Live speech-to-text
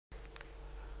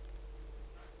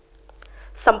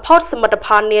សម្ពោធសមិទ្ធផ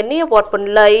លនានាវត្តព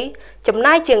ន្លៃចំ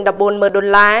ណាយជាង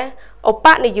$14,000ឧប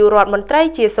នាយករដ្ឋមន្ត្រី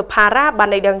ជាសុផារ៉ាបាន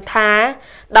ដឹងថា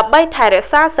ដើម្បីថែរ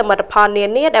ក្សាសមិទ្ធផលនា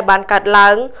នាដែលបានកើតឡើ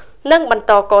ងនិងបន្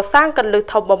តកសាងកលឹះ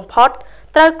ធំបំផុត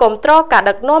ត្រូវគ្រប់គ្រងការ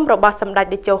ដឹកនាំរបស់សម្ដេច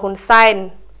តេជោហ៊ុនសែន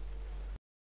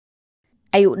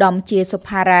អាយុដំជាសុ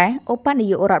ផារ៉ាឧបនា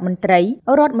យករដ្ឋមន្ត្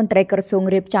រីក្រសួង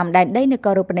រៀបចំដែនដីនគ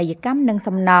ររូបនីយកម្មនិង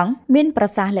សំណង់មានប្រ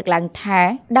សាសន៍លើកឡើងថា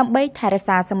ដើម្បីថែរក្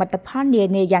សាសមិទ្ធផលនា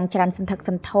នាយ៉ាងច្រើនសន្ធឹកស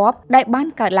ន្ធាប់ដែលបាន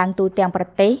កើតឡើងទូទាំងប្រ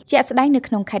ទេសជាក់ស្ដែងនៅ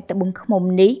ក្នុងខេត្តត្បូងឃ្មុំ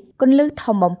នេះគន្លឹះ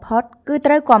ធំបំផុតគឺ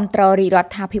ត្រូវគ្រប់គ្រងរាជរ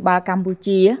ដ្ឋាភិបាលកម្ពុ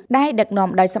ជាដែលដឹកនាំ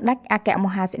ដោយសម្ដេចអគ្គម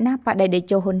ហាសេនាបតីតេ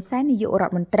ជោហ៊ុនសែននាយករ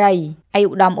ដ្ឋមន្ត្រីអាយុ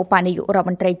ឧត្តមឧបនាយករដ្ឋ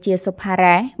មន្ត្រីជាសុផា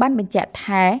រ៉ាបានបញ្ជាក់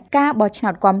ថាការបោះឆ្នោ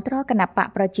តគ្រប់គ្រងគណបក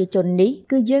ប្រជាជននេះ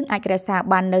គឺយើងអាចរក្សា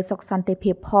បាននូវសុខសន្តិ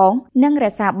ភាពផងនិងរ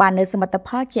ក្សាបាននូវសមិទ្ធផ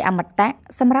លជាអមតៈ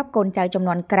សម្រាប់កូនចៅចំ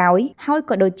នួនក្រោយហើយ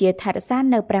ក៏ដូចជាថែរក្សា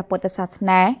នៅព្រះពុទ្ធសាស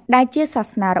នាដែលជាសា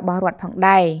សនារបស់រដ្ឋផង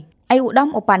ដែរអាយុឧត្តម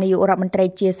ឧបនាយករដ្ឋមន្ត្រី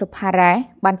ជាសុផារ៉ា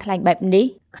បានថ្លែងបែបនេះ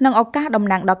ក្នុងឱកាសតំ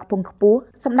ណាងដ៏ខ្ពង់ខ្ពស់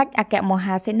សម្ដេចអគ្គម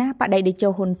ហាសេនាបតីតេជោ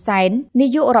ហ៊ុនសែននា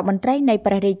យករដ្ឋមន្ត្រីនៃ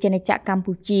ព្រះរាជាណាចក្រកម្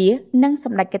ពុជានិងស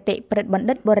ម្ដេចគតិប្រិទ្ធបណ្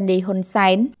ឌិតបូរនីហ៊ុនសែ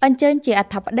នអញ្ជើញជាអ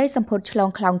ធិបតីសម្ពុតឆ្លង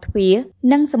ខ្លោងទ្វារ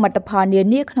និងសមិទ្ធផលនា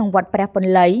នាក្នុងវត្តព្រះព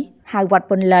ន្លៃហើយវត្ត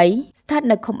ពន្លៃស្ថិត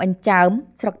នៅឃុំអញ្ចើម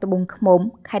ស្រុកត្បូងឃ្មុំ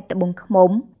ខេត្តត្បូងឃ្មុំ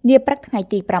នាព្រឹកថ្ងៃ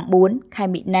ទី9ខែ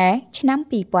មិនិនាឆ្នាំ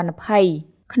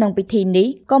2020ក្នុងពិធីនេះ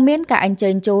ក៏មានការអញ្ជើ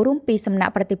ញចូលរួមពីសំណា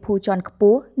ក់ប្រតិភូជាន់ខ្ព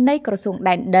ស់នៃក្រសួង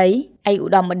ដែនដីឯកឧ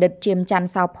ត្តមបណ្ឌិតជាមច័ន្ទ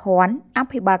សោភ័ណ្ឌអ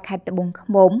ភិបាលខេត្តត្បូងឃ្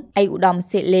មុំឯកឧត្តម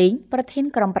សៀកលេងប្រធាន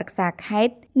ក្រុមប្រឹក្សាខេ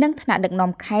ត្តនិងថ្នាក់ដឹក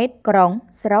នាំខេត្តក្រុង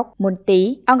ស្រុកមន្ទីរ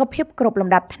អង្គភាពគ្រប់លំ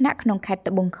ដាប់ថ្នាក់ក្នុងខេត្ត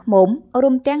ត្បូងឃ្មុំរួ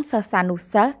មទាំងសិស្សានុ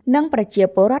សិស្សនិងប្រជា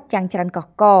ពលរដ្ឋយ៉ាងច្រើនកុះ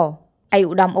ករឯកឧ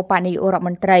ត្តមឧបនាយករដ្ឋម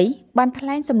ន្ត្រីបានថ្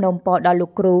លែងសំណូមពរដល់លោ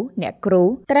កគ្រូអ្នកគ្រូ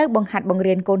ត្រូវបង្ហាត់បង្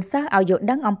រៀនកូនសិស្សឲ្យយល់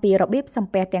ដឹងអំពីរបៀបសំ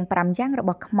ពះទាំង5យ៉ាងរប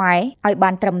ស់ខ្មែរឲ្យបា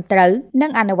នត្រឹមត្រូវនិ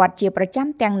ងអនុវត្តជាប្រចាំ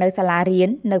ទាំងនៅសាលារៀន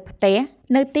នៅផ្ទះ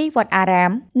នៅទីវត្តអារា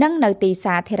មនិងនៅទី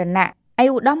សាធារណៈឯក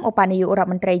ឧត្តមឧបនាយករដ្ឋ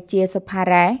មន្ត្រីជាសុផា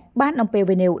រ៉ាបានអំពា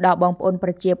វនាវដល់បងប្អូនប្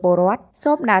រជាពលរដ្ឋ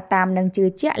សូមដើរតាមនិងជឿ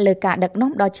ជាក់លើការដឹក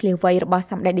នាំដ៏ឆ្លៀសវៃរបស់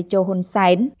សម្ដេចតេជោហ៊ុនសែ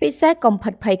នពិសេសកុំផិ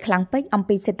តភ័យខ្លាំងពេកអំ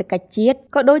ពីសេដ្ឋកិច្ចជាតិ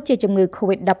ក៏ដូចជាជំងឺ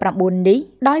COVID-19 នេះ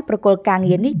ដោយប្រគល់ការ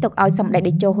ងារនេះទុកឲ្យសម្ដេច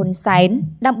តេជោហ៊ុនសែន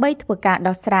ដើម្បីធ្វើការ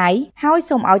ដោះស្រាយហើយ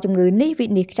សូមឲ្យជំងឺនេះវិ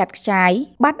និច្ឆ័យខ្ចាយ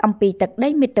បាត់អំពីទឹកដី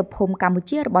មាតុភូមិកម្ពុ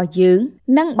ជារបស់យើង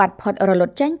និងបាត់ផុតរល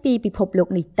ត់ចេញពីពិភពលោក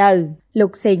នេះទៅលោ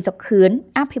កសេងសុខខឿន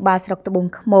អភិបាលស្រុកត្បូង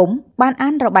ឃ្មុំបានអា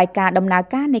នរបាយការណ៍ដំណើរ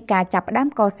ការនៃការចាប់ផ្ដើម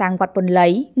កសាងវត្តពន្លៃ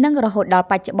និងរហូតដល់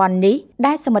បច្ចុប្បន្ននេះ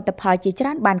ដែលសមិទ្ធផលជាច្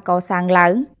រើនបានកសាងឡើ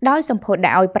ងដោយសម្ពោធដែ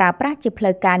លឲ្យប្រើប្រាស់ជាផ្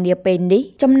លូវការនាពេលនេះ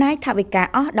ចំណាយថវិកា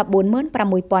អស់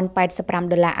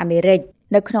$14,685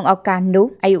នៅក្នុងឱកាសនោះ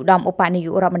អាយុឧត្តមឧបនាយ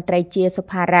ករដ្ឋមន្ត្រីជាសុ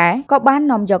ផារ៉ាក៏បាន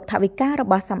នាំយកថវិការ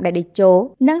បស់សម្ដេចតេជោ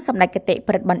និងសម្ដេចគតិ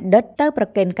ប្រិទ្ធបណ្ឌិតទៅប្រ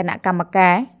គេនគណៈកម្មកា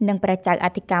រនិងព្រះចៅអ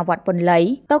ធិការវត្តពន្លៃ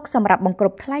ទុកសម្រាប់បង្គ្រ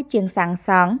ប់ថ្លៃជាងសាងស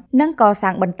ង់និងកសា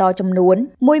ងបន្តចំនួន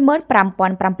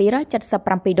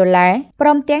$15,777ព្រ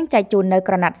មទាំងចែកជូននៅ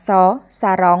ក្រណាត់ស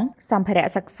សារ៉ុងសម្ភារៈ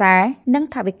សិក្សានិង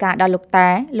ថវិកាដល់លោកតា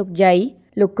លោកយាយ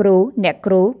លោកគ្រូអ្នក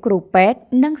គ្រូគ្រូពេទ្យ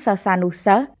និងសិស្សានុ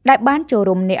សិស្សដែលបានចូល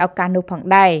រួមในឱកាសនោះផង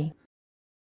ដែរ